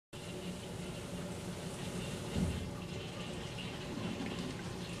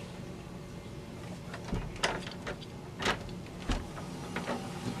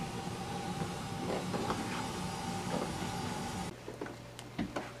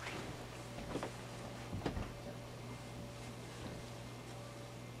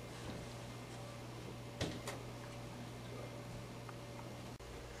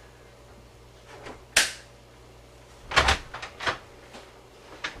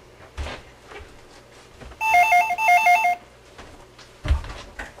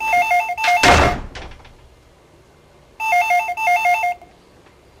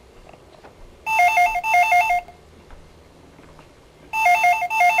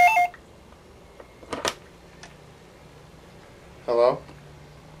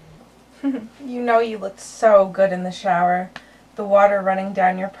know you looked so good in the shower. The water running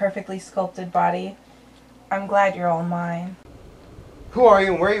down your perfectly sculpted body. I'm glad you're all mine. Who are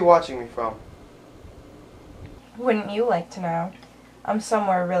you and where are you watching me from? Wouldn't you like to know? I'm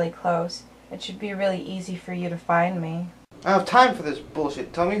somewhere really close. It should be really easy for you to find me. I don't have time for this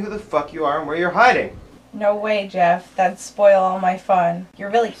bullshit. Tell me who the fuck you are and where you're hiding. No way, Jeff. That'd spoil all my fun. You're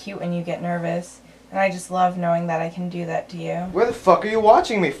really cute when you get nervous, and I just love knowing that I can do that to you. Where the fuck are you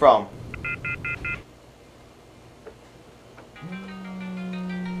watching me from?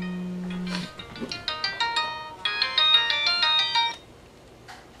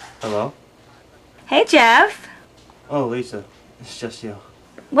 Hello? Hey, Jeff. Oh, Lisa. It's just you.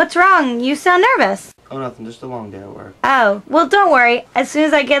 What's wrong? You sound nervous. Oh, nothing. Just a long day at work. Oh, well, don't worry. As soon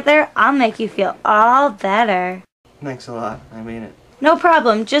as I get there, I'll make you feel all better. Thanks a lot. I mean it. No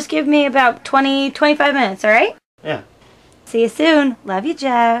problem. Just give me about 20-25 minutes, all right? Yeah. See you soon. Love you,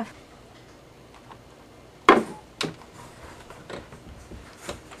 Jeff.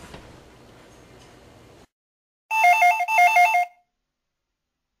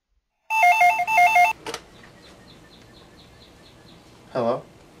 Hello?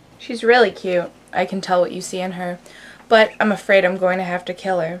 She's really cute. I can tell what you see in her. But I'm afraid I'm going to have to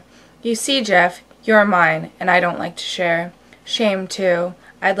kill her. You see, Jeff, you're mine, and I don't like to share. Shame, too.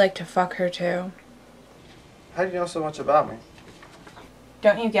 I'd like to fuck her, too. How do you know so much about me?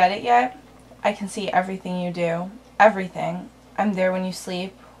 Don't you get it yet? I can see everything you do. Everything. I'm there when you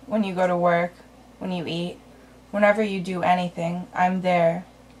sleep, when you go to work, when you eat. Whenever you do anything, I'm there.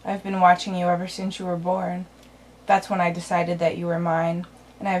 I've been watching you ever since you were born. That's when I decided that you were mine,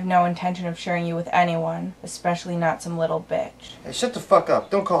 and I have no intention of sharing you with anyone, especially not some little bitch. Hey, shut the fuck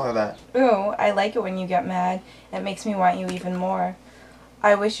up. Don't call her that. Ooh, I like it when you get mad. It makes me want you even more.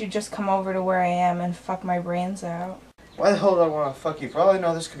 I wish you'd just come over to where I am and fuck my brains out. Why the hell do I want to fuck you? For all I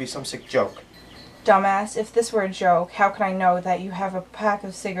know, this could be some sick joke. Dumbass, if this were a joke, how can I know that you have a pack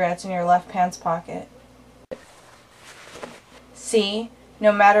of cigarettes in your left pants pocket? See?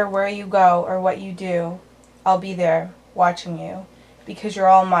 No matter where you go or what you do, I'll be there, watching you. Because you're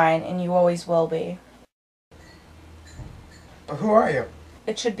all mine, and you always will be. But who are you?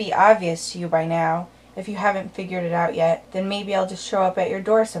 It should be obvious to you by now. If you haven't figured it out yet, then maybe I'll just show up at your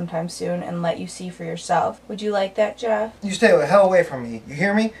door sometime soon and let you see for yourself. Would you like that, Jeff? You stay the hell away from me. You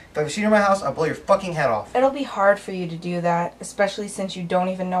hear me? If I see you in my house, I'll blow your fucking head off. It'll be hard for you to do that, especially since you don't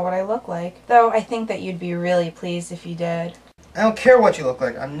even know what I look like. Though I think that you'd be really pleased if you did. I don't care what you look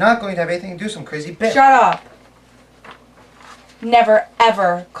like. I'm not going to have anything to do with some crazy bitch. Shut up! Never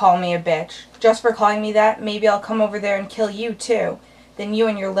ever call me a bitch. Just for calling me that, maybe I'll come over there and kill you too. Then you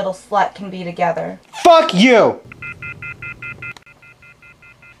and your little slut can be together. Fuck you!